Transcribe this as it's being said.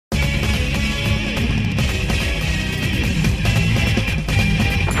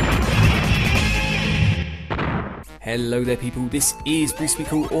Hello there people, this is Bruce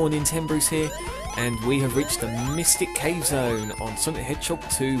Cool or Nintendo here, and we have reached the Mystic Cave Zone on Sonic the Hedgehog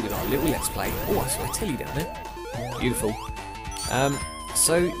 2 with our little Let's Play. Oh, I saw a telly down there. Beautiful.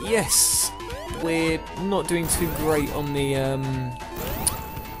 So yes, we're not doing too great on the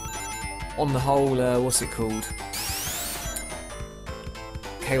whole, what's it called?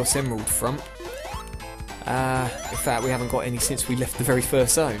 Chaos Emerald front. In fact, we haven't got any since we left the very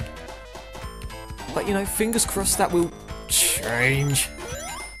first zone. But you know, fingers crossed that will change.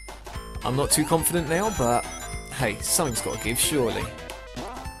 I'm not too confident now, but hey, something's got to give, surely.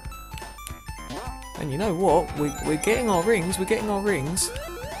 And you know what? We're getting our rings. We're getting our rings.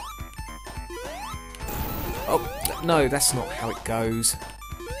 Oh no, that's not how it goes.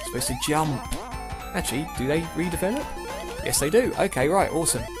 You're supposed to jump. Actually, do they redevelop? Yes, they do. Okay, right,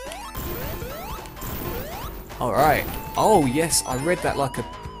 awesome. All right. Oh yes, I read that like a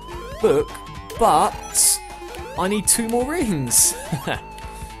book. But I need 2 more rings.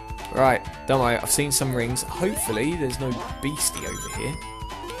 Right, don't worry, I've seen some rings. Hopefully there's no beastie over here.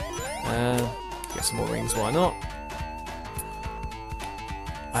 Get some more rings, why not?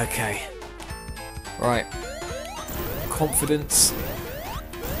 Okay. Right. Confidence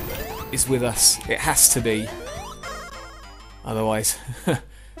is with us. It has to be. Otherwise,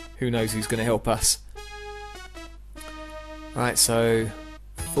 who knows who's going to help us. Right, so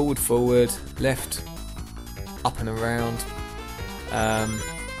forward, forward, left, up and around.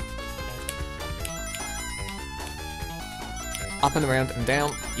 Up and around and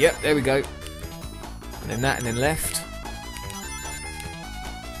down. Yep, there we go. And then that, and then left.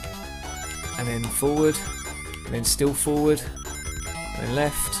 And then forward. And then still forward. And then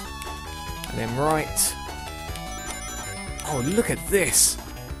left. And then right. Oh, look at this!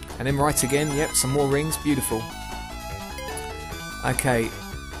 And then right again. Yep, some more rings. Beautiful. Okay.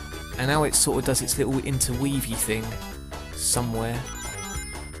 And now it sort of does its little interweavy thing somewhere.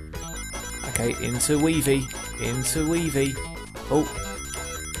 Okay, interweavy, interweavy. Oh,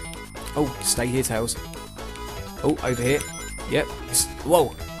 oh, stay here, Tails. Oh, over here. Yep.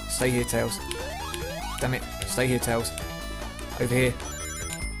 Whoa, stay here, Tails. Damn it, stay here, Tails. Over here.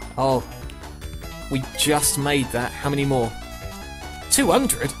 Oh, we just made that. How many more?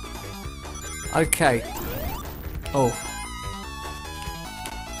 200. Okay. Oh.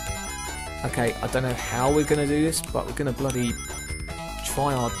 Okay, I don't know how we're going to do this, but we're going to bloody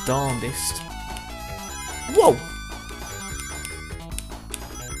try our darndest. Whoa!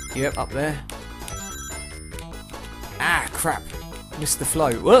 Yep, up there. Ah, crap. Missed the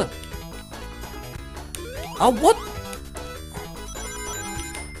flow. Whoa! Oh, what?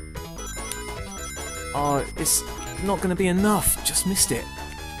 Oh, it's not going to be enough. Just missed it.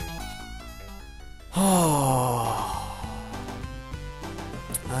 Oh.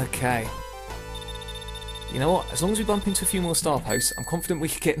 Okay. You know what? As long as we bump into a few more star posts, I'm confident we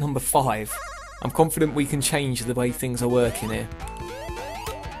can get number 5. I'm confident we can change the way things are working here.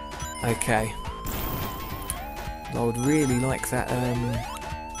 Okay. I would really like that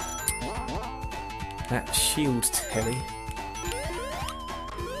that shield telly.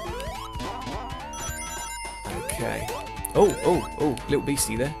 Okay. Oh, oh, oh! Little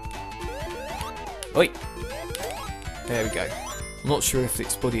beastie there. Oi! There we go. I'm not sure if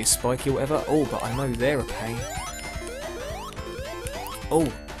its body is spiky or whatever. Oh, but I know they're a pain.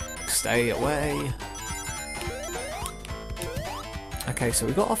 Oh, stay away. Okay, so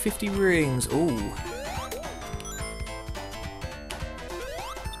we got our 50 rings. Ooh.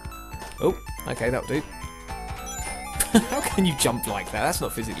 Oh, okay, that'll do. How can you jump like that? That's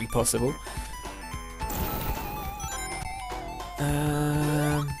not physically possible.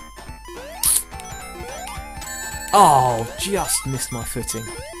 Oh, just missed my footing.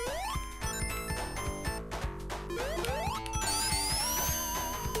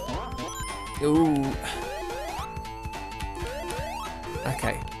 Ooh.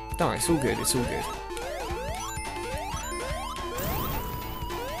 Okay. Don't worry, it's all good, it's all good.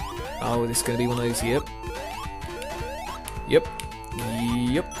 Oh, this is going to be one of those, yep. Yep.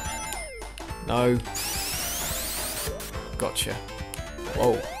 Yep. No. Gotcha.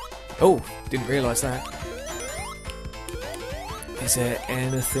 Whoa. Oh, didn't realise that. Is there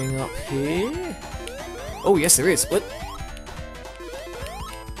anything up here? Oh, yes there is. What?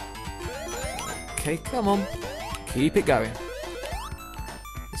 Okay, come on. Keep it going.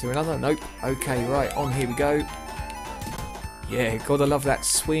 Is there another? Nope. Okay, right, on here we go. Yeah, gotta love that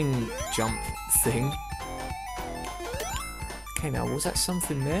swing jump thing. Okay, now, was that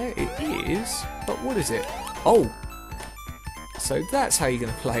something there? It is, but what is it? Oh! So that's how you're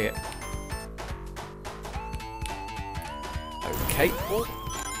gonna play it. Okay.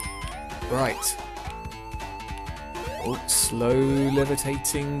 Right. Oh, slow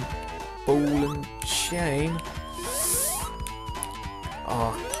levitating ball and chain.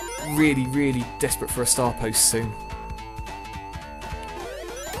 Oh, really, really desperate for a star post soon.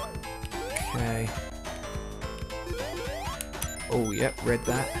 Okay. Oh, yep, read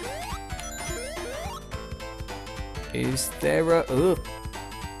that. Is there a... Ugh.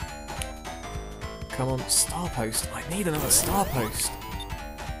 Come on, star post. I need another star post.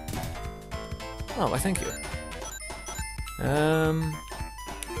 Oh, I thank you.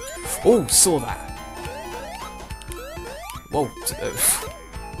 Oh, saw that. Whoa.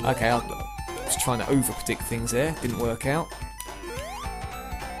 Okay, I was trying to over-predict things there. Didn't work out.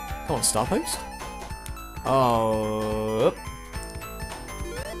 Come on, star post. Oh.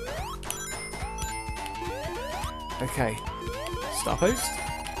 Okay. Star post.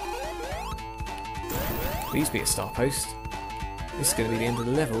 Please be a star post. This is going to be the end of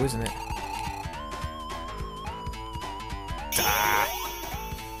the level, isn't it? Ah.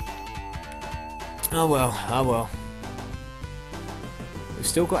 Oh well, oh well. We've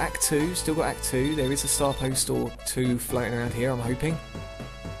still got Act 2, still got Act 2. There is a star post or two floating around here, I'm hoping.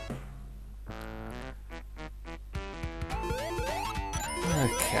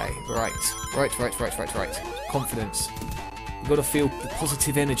 Okay, right. Confidence. You've got to feel the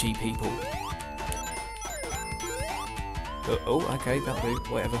positive energy, people. Oh, okay, that'll do,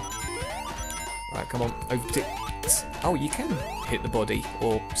 whatever. Right, come on, over. Oh, you can hit the body,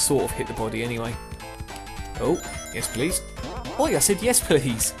 or sort of hit the body anyway. Oh, yes please. Oh, I said yes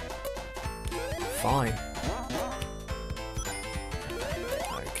please. Fine.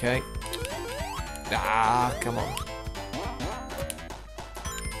 Okay. Ah, come on.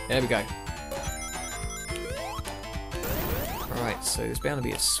 There we go. Right, so there's bound to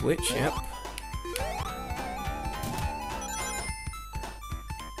be a switch, yep.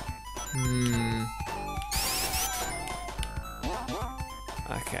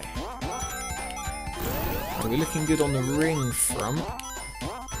 Okay. Well, we're looking good on the ring front.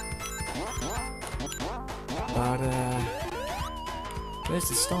 But, where's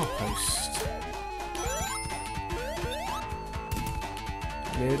the star post?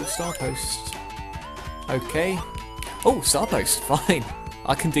 Little star post. Okay. Oh, star post, fine.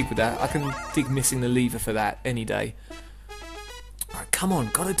 I can dig with that. I can dig missing the lever for that any day. Alright, come on,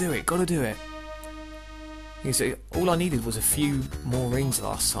 gotta do it, gotta do it. You see, all I needed was a few more rings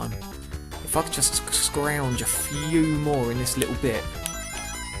last time. If I could just scrounge a few more in this little bit.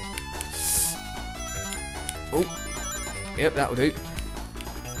 Oh, yep, that'll do.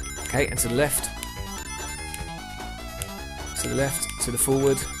 Okay, and to the left. To the left, to the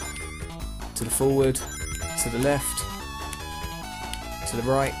forward. To the forward, to the left. To the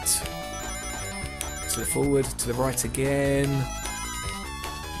right. To the forward, to the right again.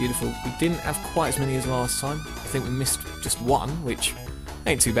 Beautiful. We didn't have quite as many as last time. I think we missed just one, which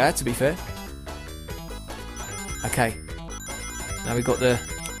ain't too bad, to be fair. Okay. Now we've got the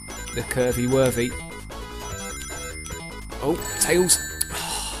curvy worthy. Oh, tails.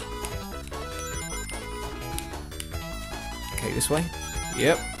 Okay, this way.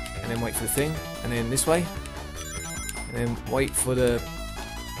 Yep. And then wait for the thing. And then this way. And then wait for the...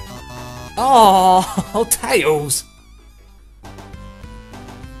 Oh, tails!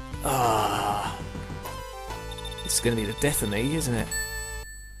 Ah, it's going to be the death of me, isn't it?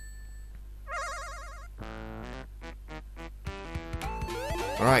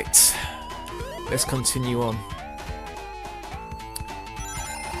 Right, let's continue on.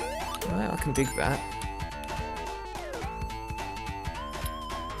 Right, I can dig that.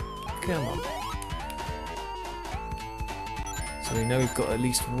 Come on. So we know we've got at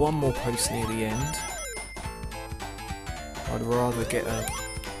least one more post near the end. I'd rather get a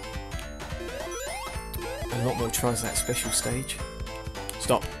lot more tries at that special stage.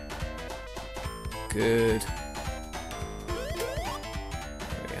 Stop. Good.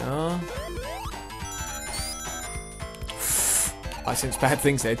 There we are. I sense bad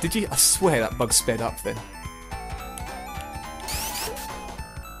things there. Did you? I swear that bug sped up then.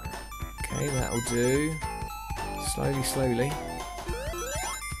 Okay, that'll do. Slowly, slowly.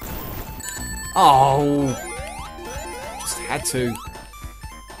 Oh! Just had to.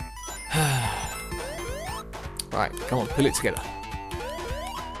 Right, come on, pull it together.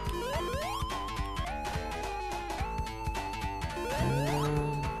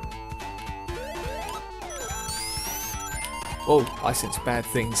 Oh, I sense bad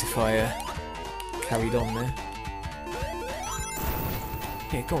things if I carried on there.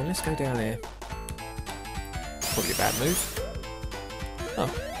 Yeah, go on, let's go down here. Probably a bad move. Oh,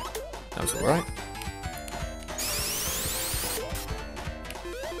 that was alright.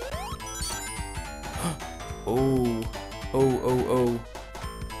 Oh, oh.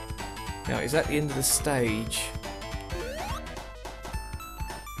 Now, is that the end of the stage?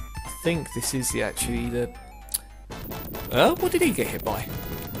 I think this is actually the... what did he get hit by?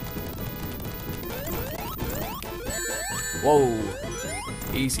 Whoa.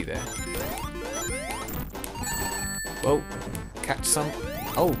 Easy there. Whoa. Catch some.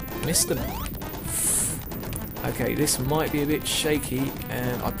 Oh, missed them. Okay, this might be a bit shaky,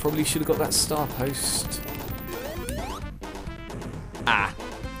 and I probably should have got that star post. Ah.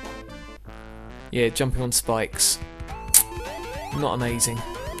 Yeah, jumping on spikes. Not amazing.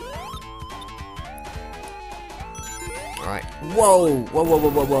 Right. Whoa!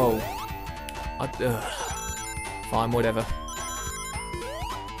 Whoa. Fine, whatever.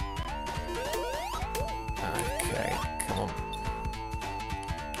 Okay, come on.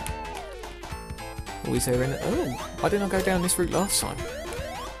 Oh, is there any... Oh, why didn't I go down this route last time?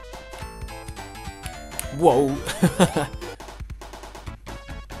 Whoa!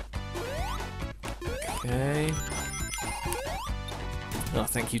 Okay. Oh,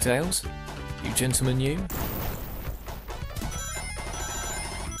 thank you, Tails. You gentlemen, you.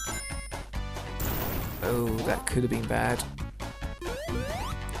 Oh, that could have been bad.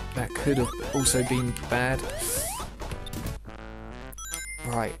 That could have also been bad.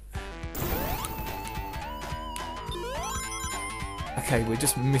 Right. Okay, we're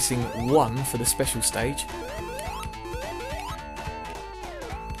just missing one for the special stage.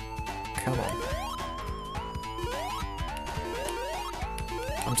 Come on.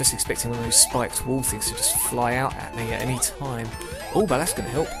 I'm just expecting one of those spiked wall things to just fly out at me at any time. Oh, but that's going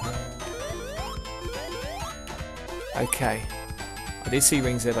to help. Okay. I did see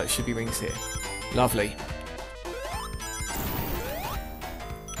rings there, but there should be rings here. Lovely.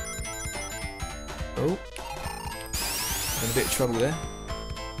 Oh. In a bit of trouble there.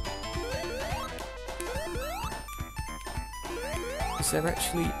 Is there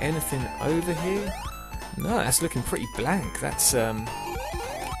actually anything over here? No, that's looking pretty blank. That's,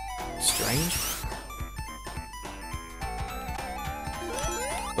 strange.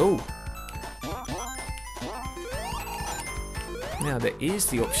 Oh. Now there is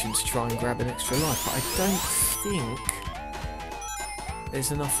the option to try and grab an extra life, but I don't think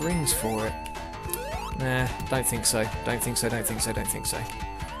there's enough rings for it. Nah, don't think so. Don't think so.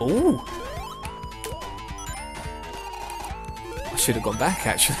 Oh! I should have gone back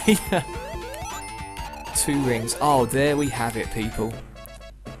actually. 2 rings. Oh, there we have it, people.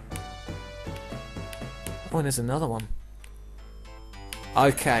 Oh, and there's another one.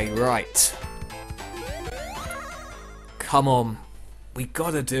 Okay, right. Come on. We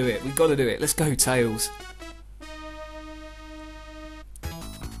gotta do it. Let's go, Tails.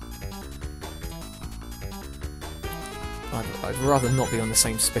 I'd rather not be on the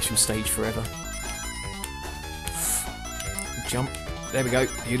same special stage forever. Jump. There we go.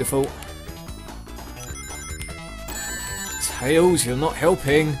 Beautiful. Tails, you're not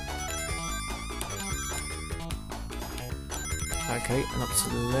helping. Okay, and up to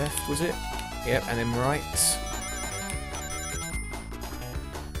the left, was it? Yep, and then right.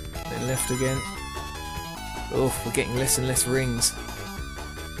 Then left again. Oh, we're getting less and less rings.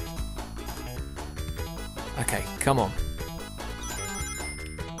 Okay, come on.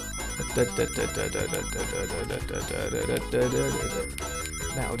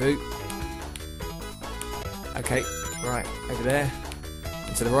 That'll do. Okay, right, over there.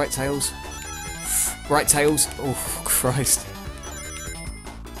 Into the right, Tails. Right, Tails. Oh, Christ.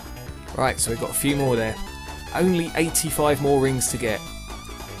 Right, so we've got a few more there. Only 85 more rings to get.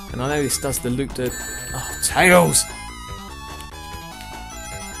 And I know this does the loop to... Oh, Tails!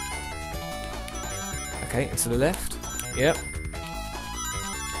 Okay, and to the left. Yep.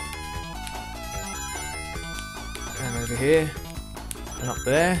 And over here. And up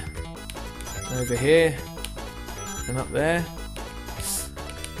there. And over here. And up there.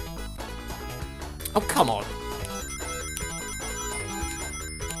 Oh, come on!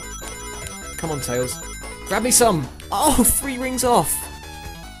 Come on, Tails. Grab me some! Oh, 3 rings off!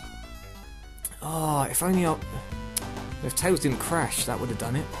 Oh, if only I... If Tails didn't crash, that would have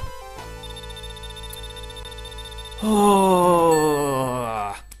done it.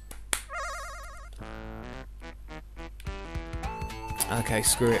 Oh. Okay,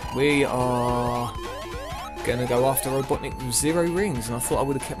 screw it. We are gonna go after Robotnik with 0 rings, and I thought I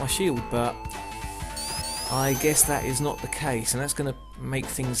would have kept my shield, but I guess that is not the case, and that's gonna make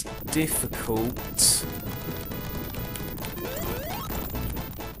things difficult.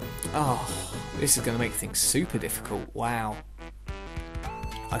 Oh, this is gonna make things super difficult. Wow.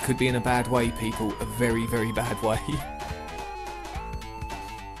 I could be in a bad way, people. A very, very bad way.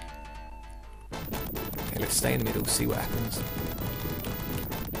 Okay, let's stay in the middle, see what happens.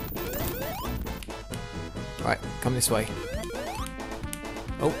 Right, come this way.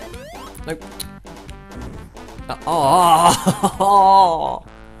 Oh, nope. Oh!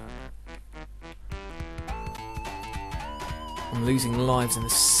 I'm losing lives in a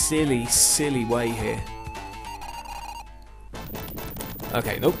silly, silly way here.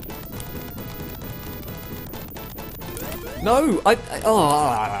 Okay, nope. No!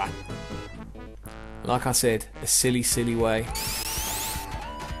 Like I said, a silly, silly way.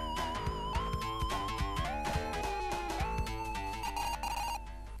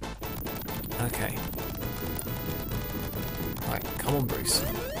 Okay. Right, come on, Bruce.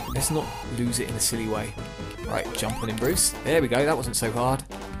 Let's not lose it in a silly way. Right, jump on him, Bruce. There we go, that wasn't so hard.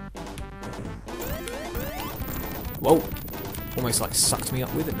 Whoa! Almost like sucked me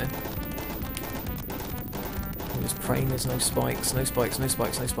up with it then. I'm just praying there's no spikes, no spikes, no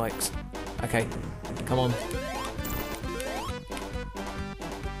spikes, no spikes. Okay, come on.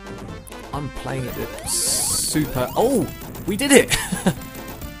 I'm playing it the super... Oh! We did it!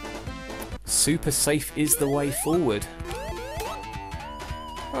 Super safe is the way forward.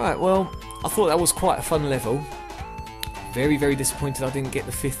 Right, well, I thought that was quite a fun level. Very, very disappointed I didn't get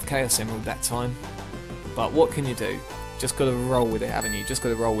the 5th Chaos Emerald that time. But what can you do? Just got to roll with it, haven't you? Just got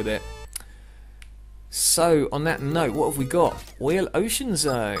to roll with it. So, on that note, what have we got? Oil Ocean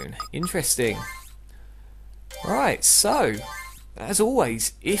Zone. Interesting. Right, so, as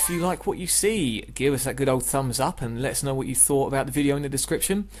always, if you like what you see, give us that good old thumbs up and let us know what you thought about the video in the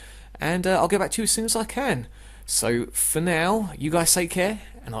description. And I'll get back to you as soon as I can. So, for now, you guys take care,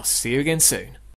 and I'll see you again soon.